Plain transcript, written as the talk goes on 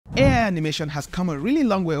AI animation has come a really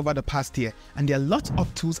long way over the past year, and there are lots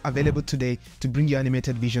of tools available today to bring your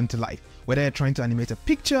animated vision to life. Whether you're trying to animate a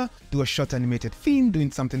picture, do a short animated film,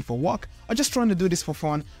 doing something for work, or just trying to do this for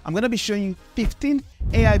fun, I'm going to be showing you 15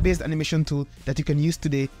 AI-based animation tools that you can use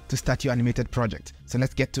today to start your animated project. So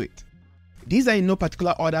let's get to it. These are in no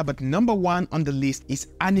particular order, but number one on the list is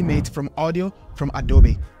Animate from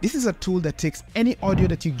Adobe. This is a tool that takes any audio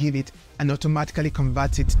that you give it and automatically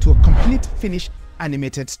converts it to a complete finished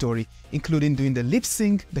animated story, including doing the lip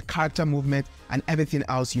sync, the character movement, and everything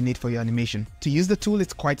else you need for your animation. To use the tool,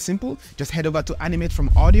 it's quite simple. Just head over to Animate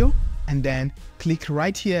from Audio and then click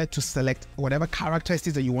right here to select whatever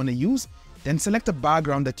characteristics that you want to use. Then select a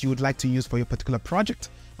background that you would like to use for your particular project.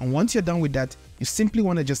 And once you're done with that, you simply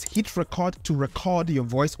want to just hit record to record your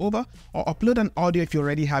voiceover, or upload an audio if you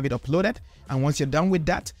already have it uploaded. And once you're done with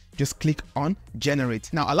that, just click on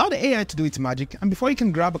generate. Now allow the AI to do its magic, and before you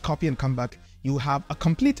can grab a copy and come back, you have a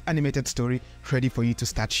complete animated story ready for you to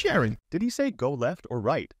start sharing. Did he say go left or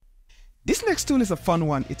right? This next tool is a fun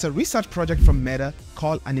one. It's a research project from Meta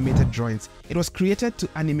called Animated Drawings. It was created to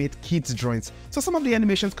animate kids' drawings. So some of the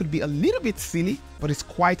animations could be a little bit silly, but it's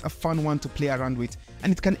quite a fun one to play around with.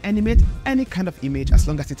 And it can animate any kind of image as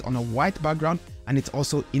long as it's on a white background and it's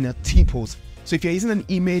also in a T-pose. So if you're using an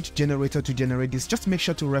image generator to generate this, just make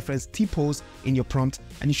sure to reference T-pose in your prompt,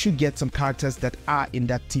 and you should get some characters that are in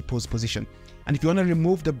that T-pose position. And if you want to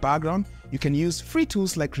remove the background, you can use free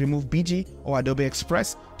tools like Remove BG or Adobe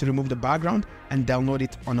Express to remove the background and download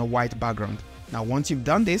it on a white background. Now, once you've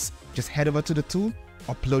done this, just head over to the tool,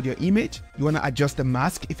 upload your image. You want to adjust the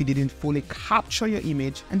mask if you didn't fully capture your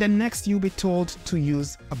image. And then next, you'll be told to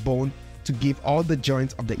use a bone to give all the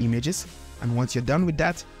joints of the images. And once you're done with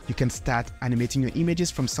that, you can start animating your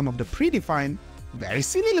images from some of the predefined, very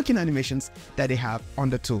silly looking animations that they have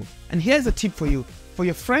on the tool. And here's a tip for you. For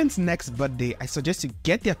your friend's next birthday, I suggest you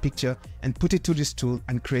get their picture and put it to this tool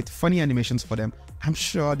and create funny animations for them. I'm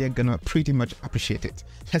sure they're gonna pretty much appreciate it.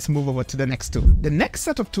 Let's move over to the next tool. The next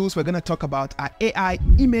set of tools we're gonna talk about are AI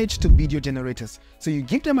image to video generators. So you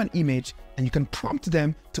give them an image and you can prompt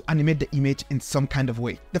them to animate the image in some kind of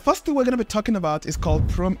way. The first tool we're gonna be talking about is called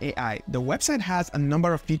PromeAI. The website has a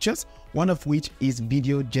number of features, one of which is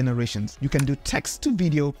video generations. You can do text to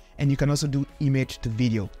video and you can also do image to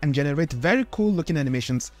video and generate very cool looking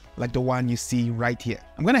animations like the one you see right here.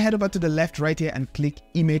 I'm gonna head over to the left right here and click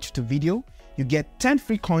image to video. You get 10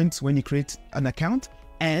 free coins when you create an account,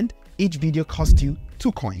 and each video costs you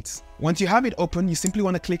 2 coins. Once you have it open, you simply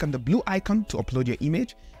want to click on the blue icon to upload your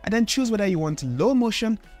image, and then choose whether you want low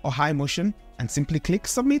motion or high motion, and simply click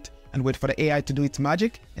submit and wait for the AI to do its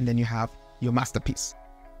magic, and then you have your masterpiece.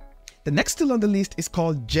 The next tool on the list is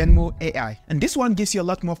called Genmo AI, and this one gives you a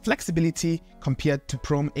lot more flexibility compared to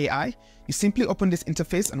PromeAI. You simply open this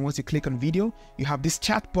interface, and once you click on video, you have this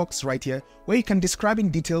chat box right here where you can describe in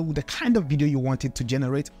detail the kind of video you want it to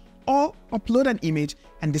generate, or upload an image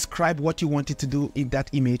and describe what you want it to do in that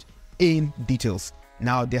image in details.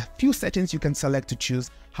 Now, there are a few settings you can select to choose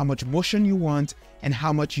how much motion you want and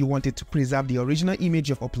how much you want it to preserve the original image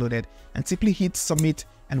you've uploaded, and simply hit submit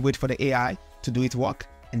and wait for the AI to do its work.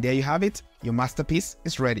 And there you have it, your masterpiece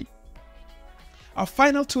is ready. Our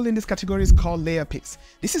final tool in this category is called Leiapix.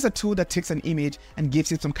 This is a tool that takes an image and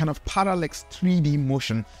gives it some kind of parallax 3D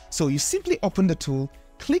motion. So you simply open the tool,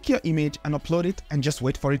 click your image and upload it, and just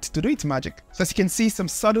wait for it to do its magic. So as you can see, some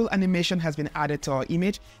subtle animation has been added to our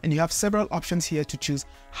image, and you have several options here to choose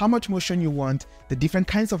how much motion you want, the different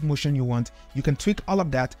kinds of motion you want. You can tweak all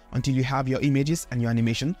of that until you have your images and your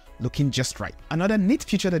animation looking just right. Another neat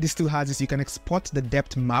feature that this tool has is you can export the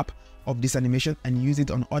depth map of this animation and use it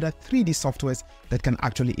on other 3D softwares that can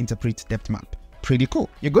actually interpret depth map. Pretty cool.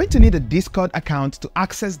 You're going to need a Discord account to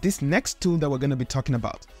access this next tool that we're going to be talking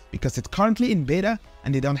about, because it's currently in beta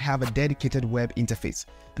and they don't have a dedicated web interface.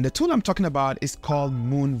 And the tool I'm talking about is called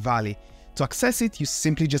Moonvalley. To access it, you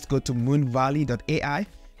simply just go to moonvalley.ai,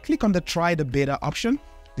 click on the try the beta option.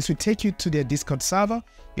 This will take you to their Discord server.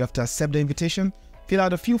 You have to accept the invitation, fill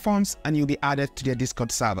out a few forms, and you'll be added to their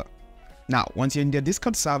Discord server. Now, once you're in their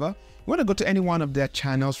Discord server, you want to go to any one of their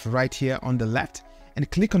channels right here on the left and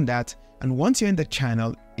click on that. And once you're in the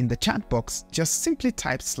channel, in the chat box, just simply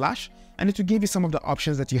type / and it will give you some of the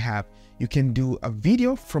options that you have. You can do a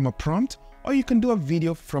video from a prompt, or you can do a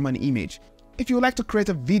video from an image. If you would like to create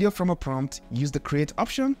a video from a prompt, use the create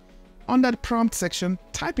option. On that prompt section,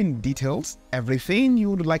 type in details, everything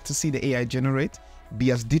you would like to see the AI generate,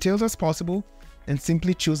 be as detailed as possible, then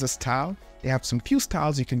simply choose a style. They have some few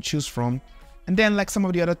styles you can choose from. And then, like some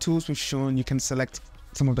of the other tools we've shown, you can select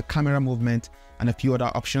some of the camera movement and a few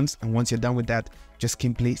other options. And once you're done with that, just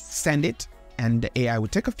simply send it, and the AI will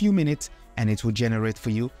take a few minutes and it will generate for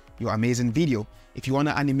you your amazing video. If you want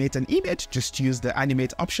to animate an image, just use the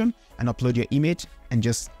animate option and upload your image and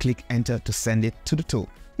just click enter to send it to the tool.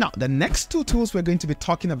 Now, the next two tools we're going to be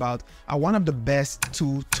talking about are one of the best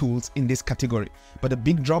two tools in this category. But the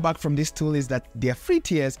big drawback from this tool is that their free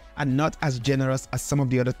tiers are not as generous as some of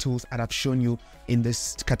the other tools that I've shown you in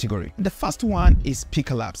this category. The first one is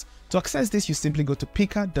Pika. To access this, you simply go to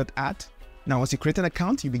pika.at. Now, once you create an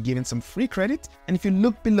account, you'll be given some free credit. And if you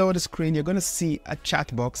look below the screen, you're going to see a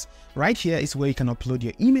chat box. Right here is where you can upload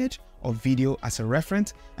your image or video as a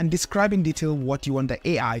reference and describe in detail what you want the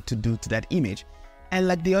AI to do to that image. And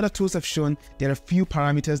like the other tools I've shown, there are a few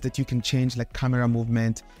parameters that you can change, like camera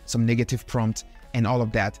movement, some negative prompt, and all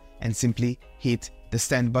of that, and simply hit the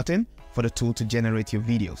send button for the tool to generate your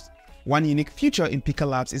videos. One unique feature in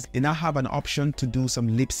Pika is they now have an option to do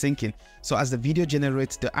some lip syncing. So as the video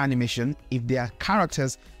generates the animation, if there are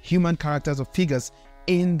characters, human characters or figures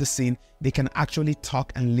in the scene, they can actually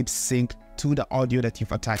talk and lip sync to the audio that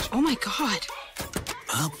you've attached. Oh my God.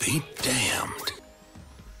 I'll be damned.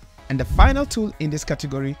 And the final tool in this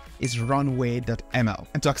category is Runwayml.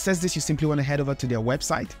 And to access this, you simply want to head over to their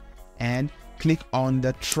website and click on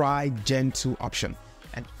the Try Gen 2 option.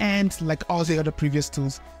 And like all the other previous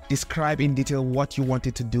tools, describe in detail what you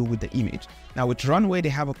wanted to do with the image. Now with Runway, they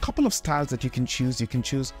have a couple of styles that you can choose. You can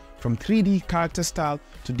choose from 3D character style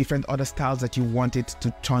to different other styles that you wanted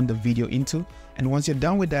to turn the video into. And once you're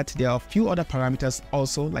done with that, there are a few other parameters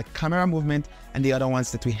also, like camera movement and the other ones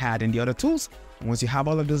that we had in the other tools. And once you have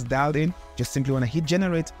all of those dialed in, just simply want to hit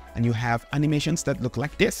generate and you have animations that look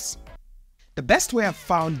like this. The best way I've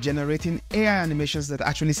found generating AI animations that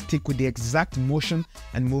actually stick with the exact motion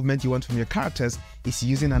and movement you want from your characters is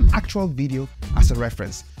using an actual video as a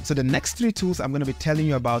reference. So the next three tools I'm going to be telling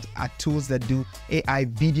you about are tools that do AI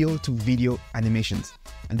video to video animations.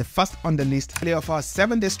 And the first on the list, they offer a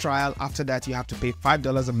 7-day trial. After that, you have to pay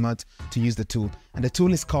 $5 a month to use the tool. And the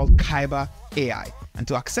tool is called Kaiber AI. And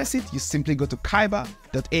to access it, you simply go to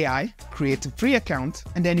kaiber.ai, create a free account,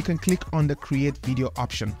 and then you can click on the create video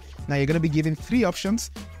option. Now you're going to be given three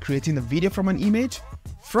options: creating a video from an image,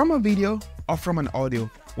 from a video, or from an audio.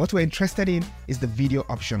 What we're interested in is the video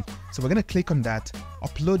option. So we're going to click on that,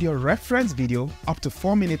 upload your reference video up to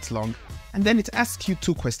 4 minutes long, and then it asks you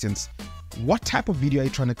two questions. What type of video are you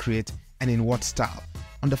trying to create and in what style?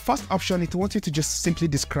 On the first option, it wants you to just simply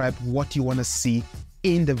describe what you want to see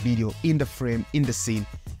in the video, in the frame, in the scene.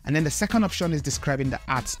 And then the second option is describing the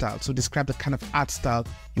art style. So describe the kind of art style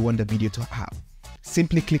you want the video to have.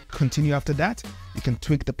 Simply click continue after that. You can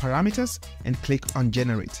tweak the parameters and click on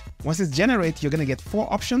generate. Once it's generate, you're going to get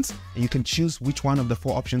 4 options and you can choose which one of the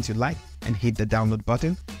 4 options you like and hit the download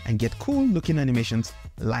button and get cool looking animations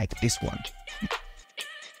like this one.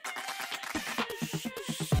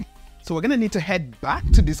 So we're going to need to head back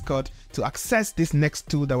to Discord to access this next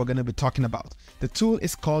tool that we're going to be talking about. The tool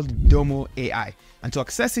is called DomoAI. And to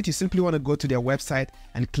access it, you simply want to go to their website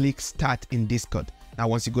and click start in Discord. Now,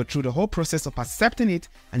 once you go through the whole process of accepting it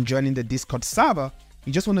and joining the Discord server,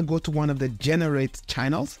 you just want to go to one of the generate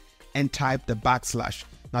channels and type the /.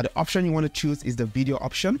 Now, the option you want to choose is the video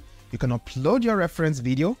option. You can upload your reference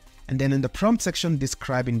video and then in the prompt section,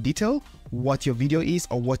 describe in detail what your video is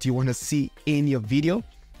or what you want to see in your video.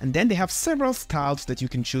 And then they have several styles that you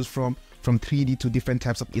can choose from 3D to different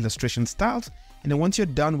types of illustration styles. And then once you're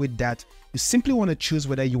done with that, you simply want to choose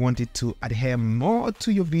whether you want it to adhere more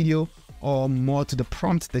to your video or more to the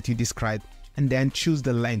prompt that you described, and then choose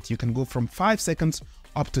the length. You can go from 5 seconds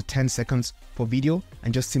up to 10 seconds for video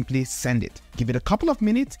and just simply send it. Give it a couple of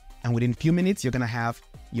minutes and within a few minutes, you're gonna have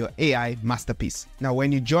your AI masterpiece. Now,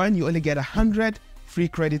 when you join, you only get 100 free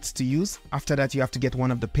credits to use. After that, you have to get one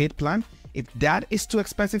of the paid plan. If that is too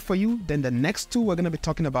expensive for you, then the next tool we're gonna be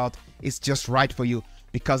talking about is just right for you,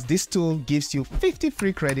 because this tool gives you 50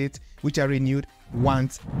 free credits, which are renewed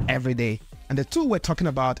once every day. And the tool we're talking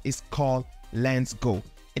about is called Lensgo.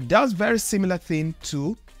 It does very similar thing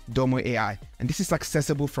to DomoAI, and this is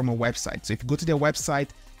accessible from a website. So if you go to their website,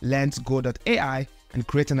 lensgo.ai, and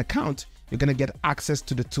create an account, you're gonna get access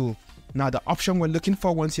to the tool. Now, the option we're looking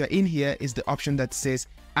for once you're in here is the option that says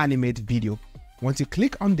Animate Video. Once you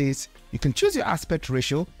click on this, you can choose your aspect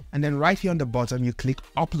ratio, and then right here on the bottom, you click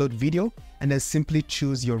Upload Video, and then simply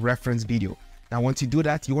choose your reference video. Now, once you do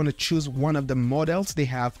that, you want to choose one of the models they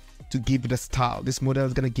have to give it a style. This model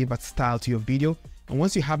is going to give a style to your video. And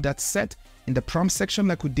once you have that set, in the prompt section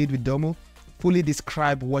like we did with Domo, fully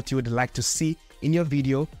describe what you would like to see in your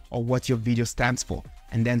video or what your video stands for.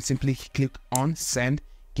 And then simply click on send,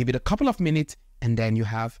 give it a couple of minutes, and then you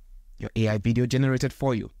have your AI video generated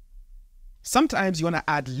for you. Sometimes you want to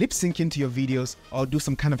add lip syncing to your videos or do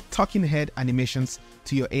some kind of talking head animations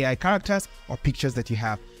to your AI characters or pictures that you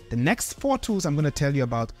have. The next 4 tools I'm going to tell you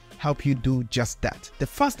about help you do just that. The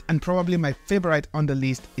first and probably my favorite on the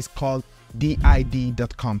list is called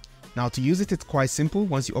did.com. Now to use it, it's quite simple.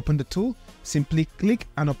 Once you open the tool, simply click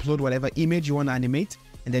and upload whatever image you want to animate,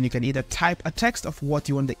 and then you can either type a text of what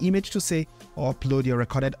you want the image to say or upload your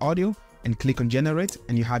recorded audio and click on generate,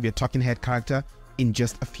 and you have your talking head character in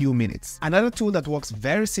just a few minutes. Another tool that works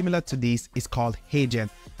very similar to this is called Heygen,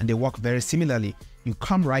 and they work very similarly. You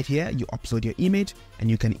come right here, you upload your image, and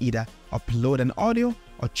you can either upload an audio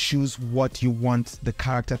or choose what you want the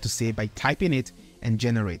character to say by typing it and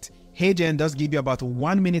generate. Heygen does give you about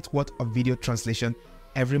 1 minute worth of video translation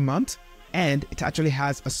every month, and it actually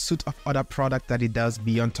has a suite of other products that it does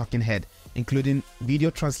beyond talking head, including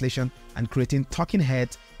video translation and creating talking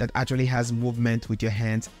heads that actually has movement with your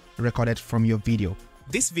hands recorded from your video.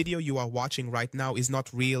 This video you are watching right now is not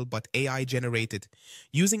real but AI generated,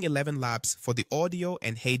 using 11 Labs for the audio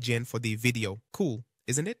and Heygen for the video. Cool,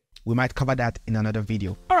 isn't it? We might cover that in another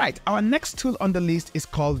video. Alright, our next tool on the list is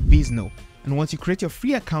called Vidnoz. And once you create your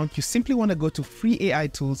free account, you simply want to go to Free AI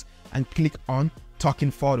Tools and click on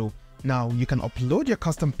Talking Photo. Now you can upload your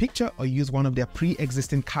custom picture or use one of their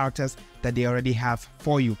pre-existing characters that they already have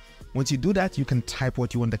for you. Once you do that, you can type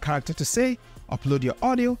what you want the character to say, upload your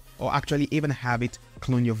audio, or actually even have it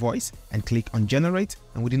clone your voice and click on generate.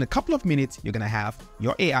 And within a couple of minutes, you're gonna have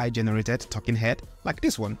your AI generated talking head like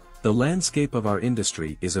this one. The landscape of our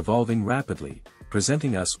industry is evolving rapidly,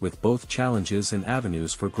 presenting us with both challenges and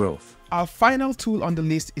avenues for growth. Our final tool on the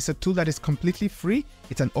list is a tool that is completely free.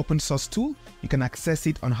 It's an open source tool. You can access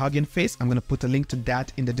it on Hugging Face. I'm going to put a link to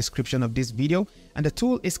that in the description of this video. And the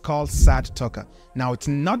tool is called SadTalker. Now, it's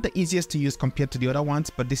not the easiest to use compared to the other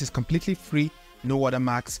ones, but this is completely free, no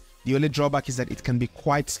watermarks. The only drawback is that it can be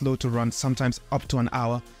quite slow to run, sometimes up to an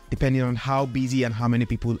hour, depending on how busy and how many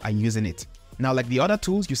people are using it. Now, like the other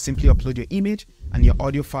tools, you simply upload your image and your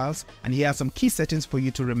audio files, and here are some key settings for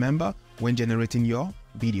you to remember when generating your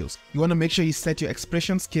videos. You want to make sure you set your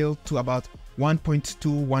expression scale to about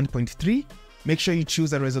 1.2, 1.3. Make sure you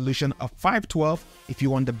choose a resolution of 512 if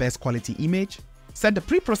you want the best quality image. Set the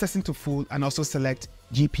pre-processing to full and also select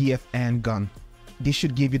GPFN GUN. This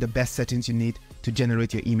should give you the best settings you need to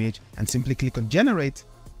generate your image, and simply click on generate,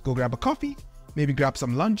 go grab a coffee, maybe grab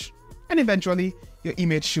some lunch, and eventually your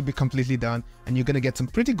image should be completely done and you're going to get some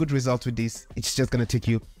pretty good results with this. It's just going to take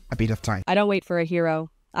you a bit of time. I don't wait for a hero.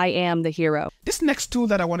 I am the hero. This next tool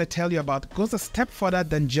that I want to tell you about goes a step further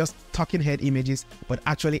than just talking head images, but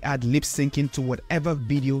actually add lip syncing to whatever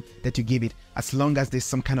video that you give it, as long as there's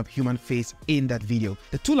some kind of human face in that video.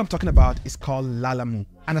 The tool I'm talking about is called Lalamu.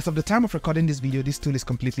 And as of the time of recording this video, this tool is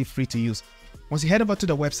completely free to use. Once you head over to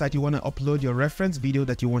the website, you want to upload your reference video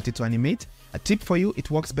that you wanted to animate. A tip for you, it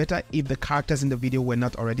works better if the characters in the video were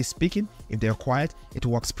not already speaking. If they're quiet, it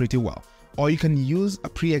works pretty well. Or you can use a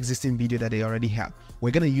pre-existing video that they already have.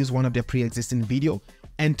 We're going to use one of their pre-existing video,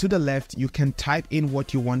 and to the left you can type in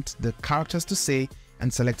what you want the characters to say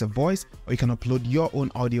and select a voice, or you can upload your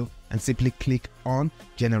own audio and simply click on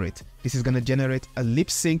generate. This is going to generate a lip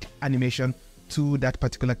sync animation to that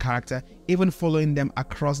particular character, even following them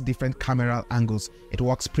across different camera angles. It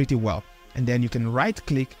works pretty well. And then you can right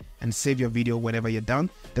click and save your video whenever you're done.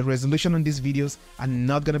 The resolution on these videos are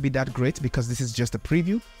not going to be that great because this is just a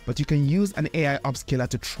preview, but you can use an AI upscaler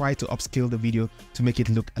to try to upscale the video to make it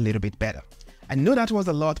look a little bit better. I know that was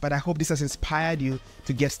a lot, but I hope this has inspired you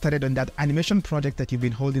to get started on that animation project that you've been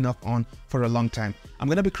holding off on for a long time. I'm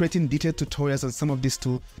going to be creating detailed tutorials on some of these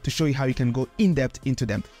tools to show you how you can go in depth into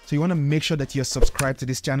them. So you want to make sure that you're subscribed to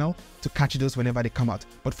this channel to catch those whenever they come out.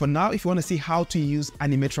 But for now, if you want to see how to use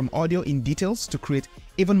Animate from audio in details to create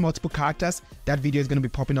even multiple characters, that video is going to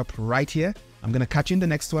be popping up right here. I'm going to catch you in the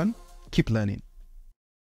next one. Keep learning.